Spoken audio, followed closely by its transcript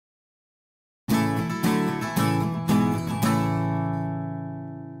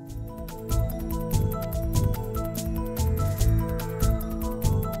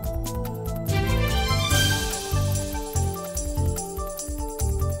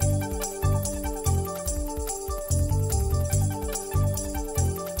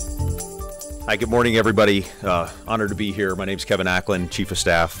Hi, good morning, everybody. Honored to be here. My name is Kevin Acklin, Chief of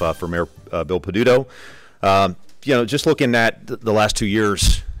Staff for Mayor Bill Peduto. Just looking at the last 2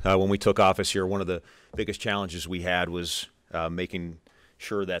 years when we took office here, one of the biggest challenges we had was making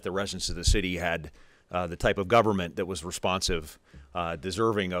sure that the residents of the city had the type of government that was responsive,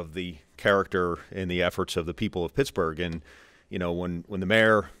 deserving of the character and the efforts of the people of Pittsburgh. And when the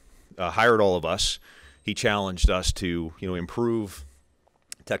mayor hired all of us, he challenged us to improve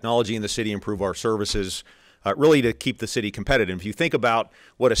technology in the city, improve our services, really to keep the city competitive. If you think about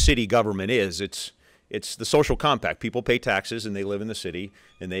what a city government is, it's the social compact. People pay taxes and they live in the city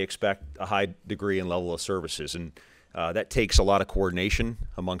and they expect a high degree and level of services. And that takes a lot of coordination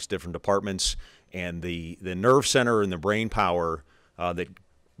amongst different departments. And the nerve center and the brain power that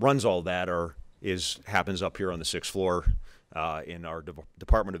runs all that happens up here on the 6th floor in our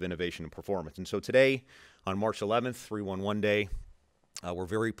Department of Innovation and Performance. And so today, on March 11th, 311 Day, we're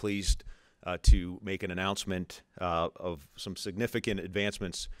very pleased to make an announcement of some significant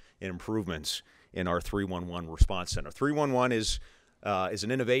advancements and improvements in our 311 response center. 311 is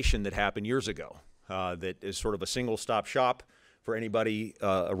an innovation that happened years ago that is sort of a single-stop shop for anybody,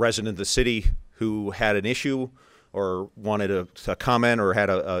 a resident of the city who had an issue or wanted a comment or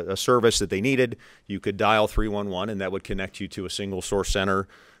had a service that they needed. You could dial 311 and that would connect you to a single source center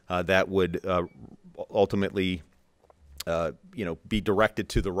that would ultimately be directed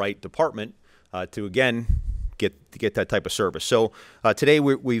to the right department to, again, get that type of service. So today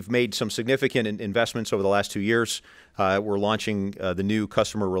we've made some significant investments over the last 2 years. We're launching the new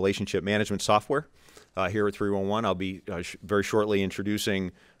customer relationship management software here at 311. I'll be very shortly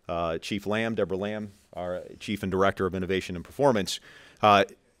introducing Chief Lamb, Deborah Lamb, our Chief and Director of Innovation and Performance,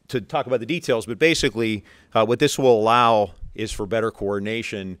 to talk about the details. But basically, what this will allow is for better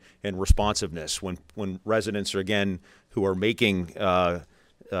coordination and responsiveness when residents are, again, who are making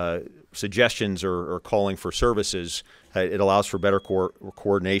suggestions or calling for services. It allows for better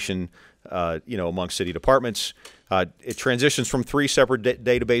coordination, among city departments. It transitions from 3 separate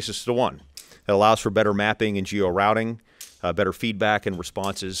databases to 1. It allows for better mapping and geo-routing, better feedback and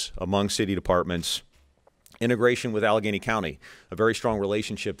responses among city departments. Integration with Allegheny County, a very strong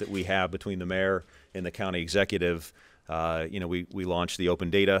relationship that we have between the mayor and the county executive. We launched the open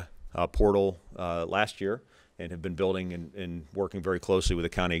data portal last year and have been building and working very closely with the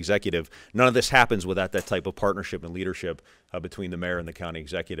county executive. None of this happens without that type of partnership and leadership between the mayor and the county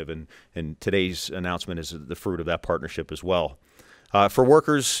executive, and today's announcement is the fruit of that partnership as well. For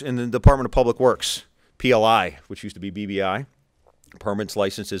workers in the Department of Public Works, PLI, which used to be BBI, permits,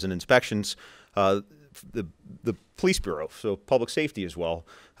 licenses, and inspections, the police bureau, so public safety as well,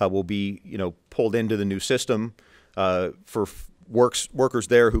 will be pulled into the new system for workers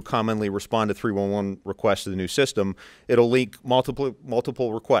there who commonly respond to 311 requests to the new system. It'll link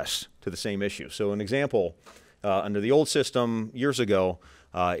multiple requests to the same issue. So an example, under the old system years ago,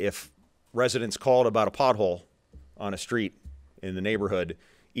 if residents called about a pothole on a street in the neighborhood,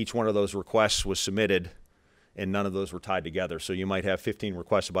 each one of those requests was submitted and none of those were tied together. So you might have 15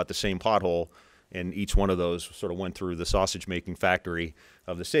 requests about the same pothole, and each one of those sort of went through the sausage-making factory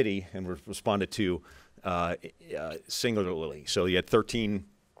of the city and responded to singularly. So you had 13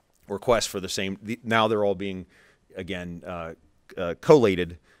 requests for the same. Now they're all being, again,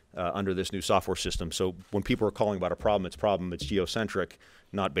 collated under this new software system. So when people are calling about a problem, it's geocentric,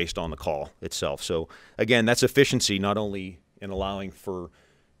 not based on the call itself. So again, that's efficiency, not only in allowing for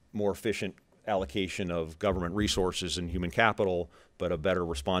more efficient allocation of government resources and human capital, but a better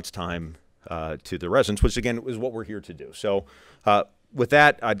response time to the residents, which again is what we're here to do. So with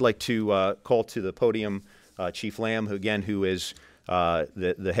that, I'd like to call to the podium Chief Lamb, who is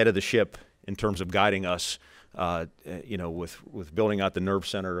the head of the ship in terms of guiding us, with building out the nerve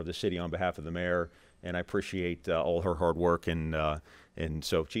center of the city on behalf of the mayor. And I appreciate all her hard work. And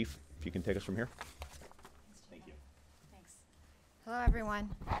so, Chief, if you can take us from here. Thank you. Thanks. Hello, everyone.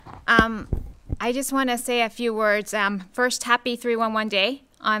 I just want to say a few words. First, happy 311 Day.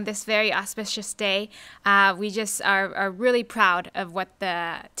 On this very auspicious day, we just are really proud of what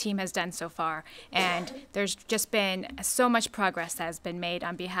the team has done so far. And there's just been so much progress that has been made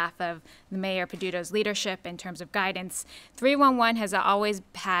on behalf of the Mayor Peduto's leadership in terms of guidance. 311 has always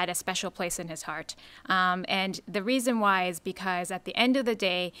had a special place in his heart. And the reason why is because at the end of the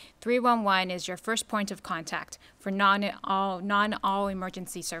day, 311 is your first point of contact for non-all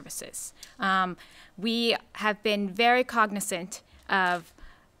emergency services. We have been very cognizant of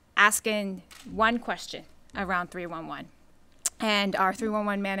asking one question around 311. And our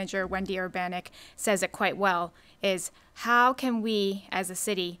 311 manager, Wendy Urbanik, says it quite well, is how can we as a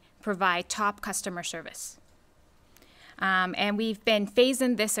city provide top customer service? And we've been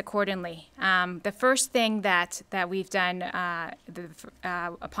phasing this accordingly. The first thing that we've done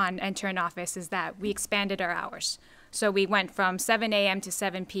upon entering office is that we expanded our hours. So we went from 7 a.m. to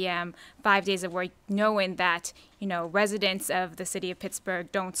 7 p.m., 5 days of work, knowing that, residents of the city of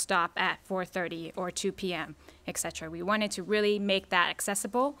Pittsburgh don't stop at 4:30 or 2 p.m., etc. We wanted to really make that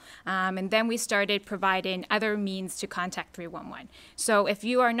accessible. And then we started providing other means to contact 311. So if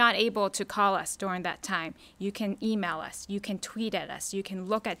you are not able to call us during that time, you can email us, you can tweet at us, you can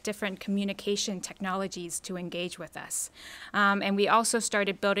look at different communication technologies to engage with us. And we also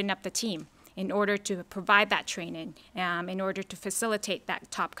started building up the team in order to provide that training, in order to facilitate that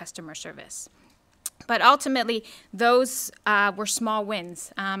top customer service. But ultimately, those were small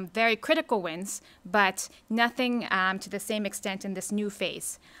wins, very critical wins, but nothing to the same extent in this new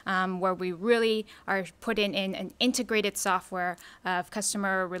phase, where we really are putting in an integrated software of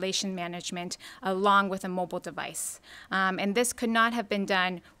customer relation management along with a mobile device. And this could not have been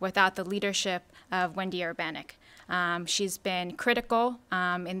done without the leadership of Wendy Urbanik. She's been critical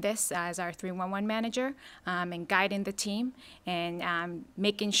in this as our 311 manager in guiding the team and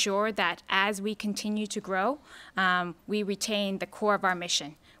making sure that as we continue to grow, we retain the core of our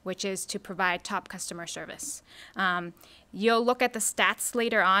mission, which is to provide top customer service. You'll look at the stats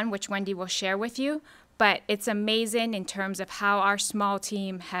later on, which Wendy will share with you, but it's amazing in terms of how our small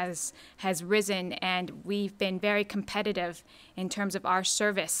team has risen, and we've been very competitive in terms of our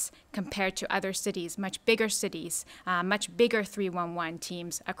service compared to other cities, much bigger cities, much bigger 311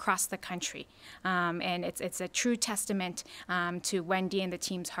 teams across the country. And it's a true testament to Wendy and the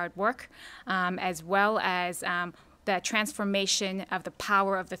team's hard work, as well as the transformation of the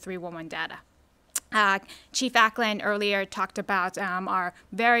power of the 311 data. Chief Ackland earlier talked about our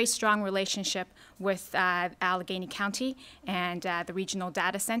very strong relationship with Allegheny County and the Regional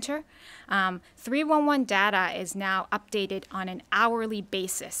Data Center. 311 data is now updated on an hourly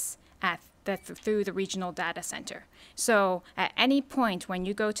basis through the Regional Data Center. So at any point when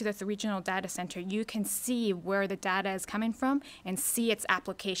you go to the Regional Data Center, you can see where the data is coming from and see its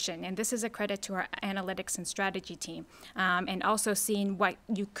application. And this is a credit to our analytics and strategy team, and also seeing what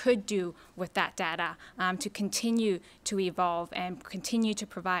you could do with that data to continue to evolve and continue to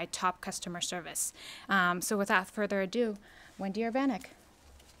provide top customer service. So without further ado, Wendy Urbanik.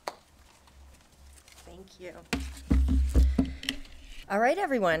 Thank you. All right,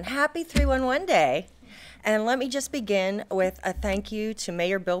 everyone, happy 311 Day. And let me just begin with a thank you to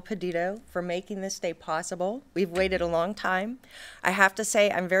Mayor Bill Peduto for making this day possible. We've waited a long time. I have to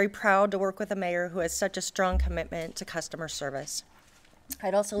say I'm very proud to work with a mayor who has such a strong commitment to customer service.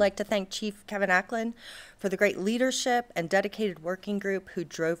 I'd also like to thank Chief Kevin Ackland for the great leadership and dedicated working group who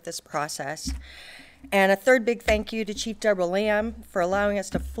drove this process. And a third big thank you to Chief Deborah Lamb for allowing us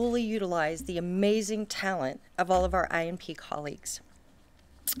to fully utilize the amazing talent of all of our INP colleagues.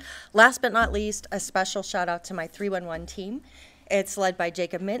 Last but not least, a special shout out to my 311 team. It's led by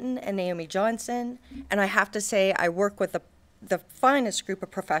Jacob Minton and Naomi Johnson, and I have to say I work with the finest group of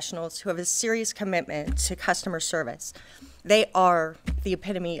professionals who have a serious commitment to customer service. They are the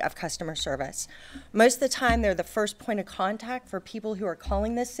epitome of customer service. Most of the time, they're the first point of contact for people who are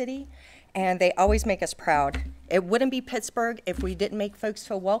calling this city, and they always make us proud. It wouldn't be Pittsburgh if we didn't make folks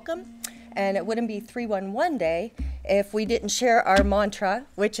feel welcome, and it wouldn't be 311 Day if we didn't share our mantra,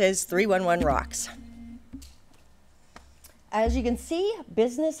 which is 311 rocks. As you can see,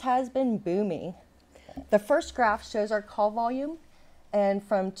 business has been booming. The first graph shows our call volume, and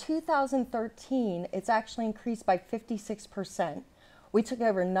from 2013, it's actually increased by 56%. We took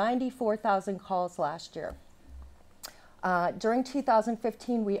over 94,000 calls last year. During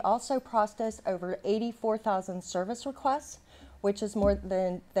 2015, we also processed over 84,000 service requests, which is more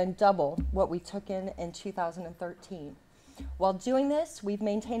than double what we took in 2013. While doing this, we've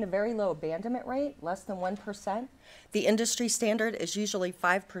maintained a very low abandonment rate, less than 1%. The industry standard is usually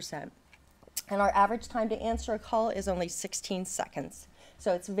 5%. And our average time to answer a call is only 16 seconds.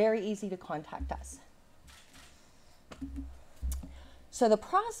 So it's very easy to contact us. So the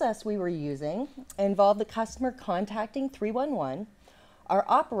process we were using involved the customer contacting 311. Our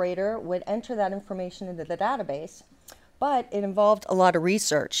operator would enter that information into the database, but it involved a lot of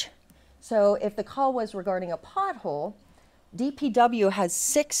research. So if the call was regarding a pothole, DPW has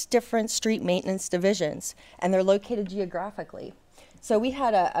 6 different street maintenance divisions, and they're located geographically. So we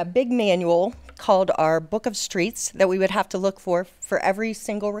had a big manual called our Book of Streets that we would have to look for every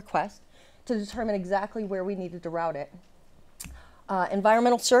single request to determine exactly where we needed to route it.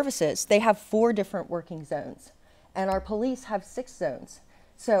 Environmental services, they have 4 different working zones, and our police have 6 zones.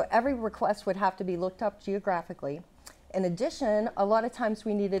 So every request would have to be looked up geographically. In addition, a lot of times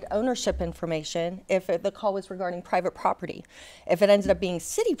we needed ownership information if the call was regarding private property. If it ended up being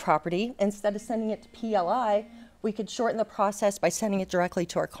city property, instead of sending it to PLI, we could shorten the process by sending it directly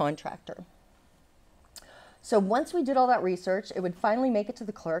to our contractor. So once we did all that research, it would finally make it to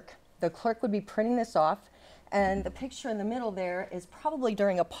the clerk. The clerk would be printing this off, and the picture in the middle there is probably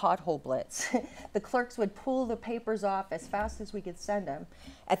during a pothole blitz. The clerks would pull the papers off as fast as we could send them.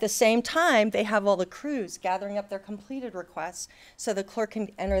 At the same time, they have all the crews gathering up their completed requests so the clerk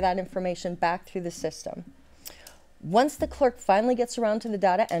can enter that information back through the system. Once the clerk finally gets around to the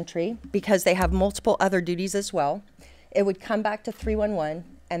data entry, because they have multiple other duties as well, it would come back to 311,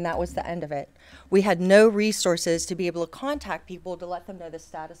 and that was the end of it. We had no resources to be able to contact people to let them know the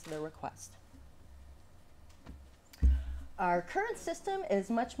status of their request. Our current system is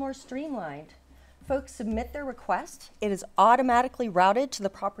much more streamlined. Folks submit their request, it is automatically routed to the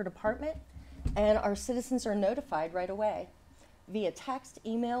proper department, and our citizens are notified right away via text,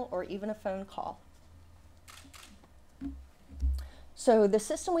 email, or even a phone call. So the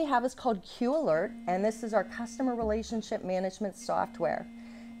system we have is called Q Alert, and this is our customer relationship management software.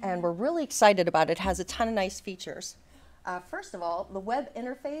 And we're really excited about it. It has a ton of nice features. First of all, the web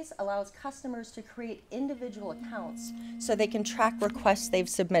interface allows customers to create individual accounts so they can track requests they've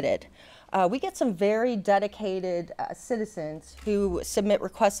submitted. We get some very dedicated citizens who submit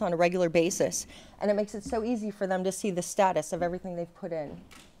requests on a regular basis, and it makes it so easy for them to see the status of everything they've put in.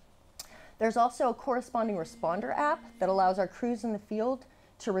 There's also a corresponding responder app that allows our crews in the field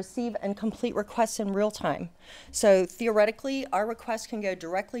to receive and complete requests in real time. So theoretically, our requests can go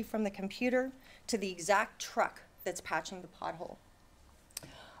directly from the computer to the exact truck that's patching the pothole.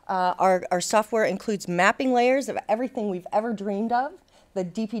 Our software includes mapping layers of everything we've ever dreamed of: the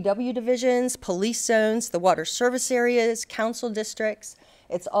DPW divisions, police zones, the water service areas, council districts.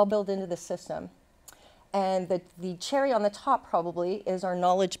 It's all built into the system. And the cherry on the top probably is our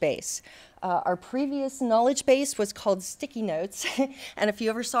knowledge base. Our previous knowledge base was called sticky notes, and if you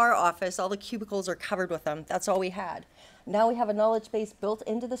ever saw our office, all the cubicles are covered with them. That's all we had. Now we have a knowledge base built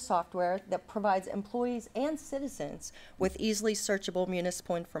into the software that provides employees and citizens with easily searchable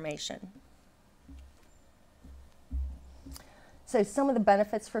municipal information. So some of the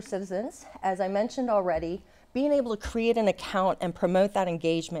benefits for citizens, as I mentioned already, being able to create an account and promote that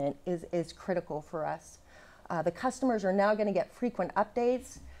engagement is critical for us. The customers are now going to get frequent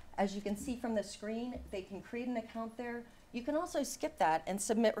updates. As you can see from the screen, they can create an account there. You can also skip that and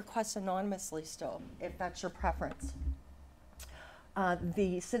submit requests anonymously still, if that's your preference.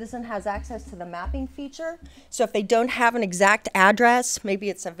 The citizen has access to the mapping feature. So if they don't have an exact address, maybe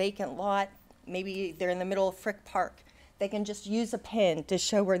it's a vacant lot, maybe they're in the middle of Frick Park, they can just use a pin to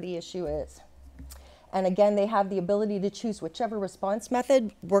show where the issue is. And again, they have the ability to choose whichever response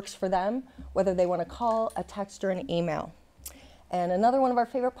method works for them, whether they want to call, a text, or an email. And another one of our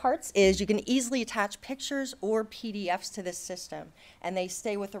favorite parts is you can easily attach pictures or PDFs to this system, and they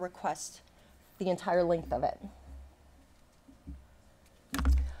stay with the request the entire length of it.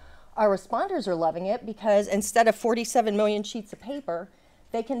 Our responders are loving it because instead of 47 million sheets of paper,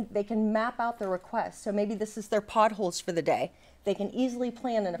 they can map out their requests. So maybe this is their potholes for the day. They can easily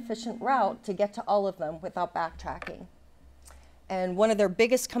plan an efficient route to get to all of them without backtracking. And one of their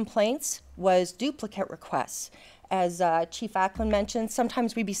biggest complaints was duplicate requests. As Chief Acklin mentioned,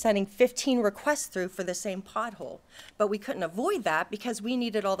 sometimes we'd be sending 15 requests through for the same pothole, but we couldn't avoid that because we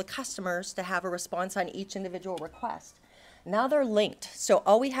needed all the customers to have a response on each individual request. Now they're linked, so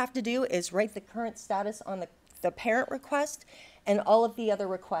all we have to do is write the current status on the parent request, and all of the other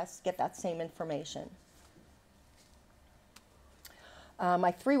requests get that same information.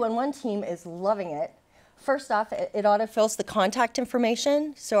 My 311 team is loving it. First off, it autofills the contact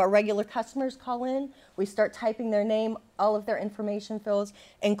information, so our regular customers call in, we start typing their name, all of their information fills,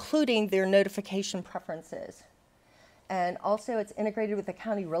 including their notification preferences. And also it's integrated with the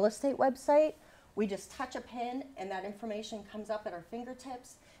county real estate website. We just touch a pin and that information comes up at our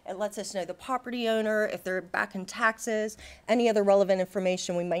fingertips. It lets us know the property owner, if they're back in taxes, any other relevant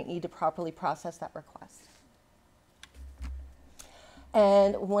information we might need to properly process that request.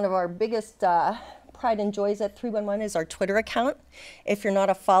 And one of our biggest pride and joys at 311 is our Twitter account. If you're not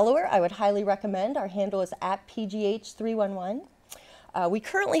a follower, I would highly recommend. Our handle is @PGH311. We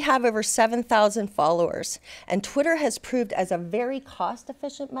currently have over 7,000 followers, and Twitter has proved as a very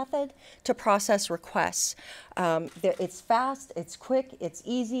cost-efficient method to process requests. It's fast, it's quick, it's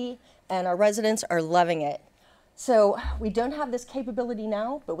easy, and our residents are loving it. So we don't have this capability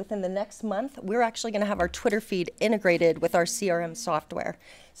now, but within the next month, we're actually going to have our Twitter feed integrated with our CRM software.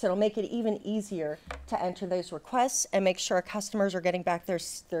 So it'll make it even easier to enter those requests and make sure our customers are getting back their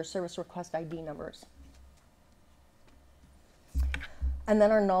service request ID numbers. And then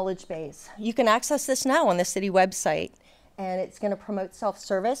our knowledge base. You can access this now on the city website, and it's going to promote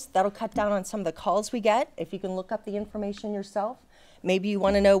self-service. That'll cut down on some of the calls we get if you can look up the information yourself. Maybe you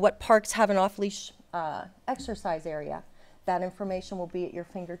want to know what parks have an off-leash exercise area. That information will be at your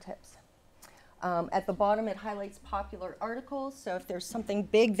fingertips. At the bottom, it highlights popular articles. So if there's something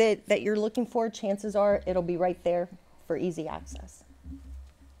big that you're looking for, chances are it'll be right there for easy access.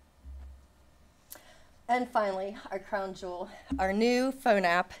 And finally, our crown jewel, our new phone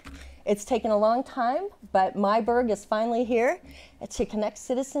app. It's taken a long time, but MyBurg is finally here to connect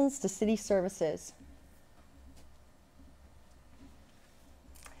citizens to city services.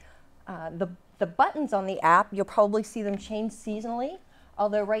 The buttons on the app, you'll probably see them change seasonally.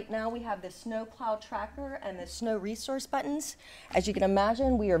 Although right now we have the snow plow tracker and the snow resource buttons. As you can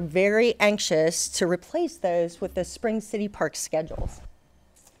imagine, we are very anxious to replace those with the spring city park schedules.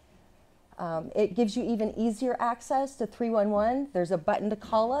 It gives you even easier access to 311. There's a button to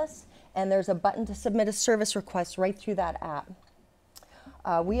call us, and there's a button to submit a service request right through that app.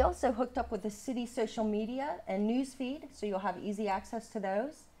 We also hooked up with the city social media and news feed, so you'll have easy access to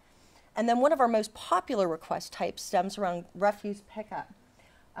those. And then one of our most popular request types stems around refuse pickup.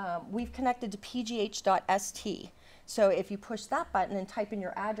 We've connected to pgh.st. So if you push that button and type in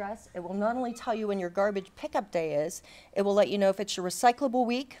your address, it will not only tell you when your garbage pickup day is, it will let you know if it's your recyclable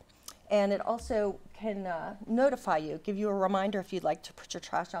week, and it also can notify you, give you a reminder if you'd like to put your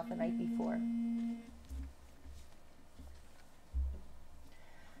trash out the night before.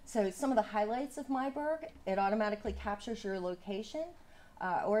 So some of the highlights of MyBurg, it automatically captures your location,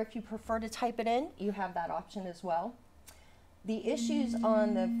 or if you prefer to type it in, you have that option as well. The issues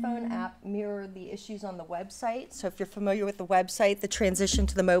on the phone app mirror the issues on the website. So if you're familiar with the website, the transition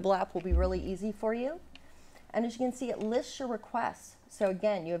to the mobile app will be really easy for you. And as you can see, it lists your requests. So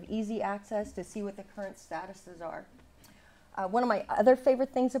again, you have easy access to see what the current statuses are. One of my other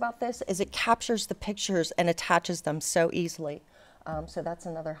favorite things about this is it captures the pictures and attaches them so easily. So that's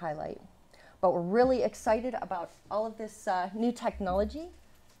another highlight. But we're really excited about all of this new technology.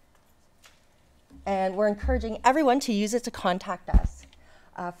 And we're encouraging everyone to use it to contact us.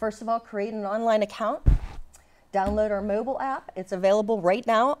 First of all, create an online account. Download our mobile app. It's available right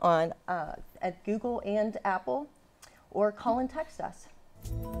now on at Google and Apple, or call and text us.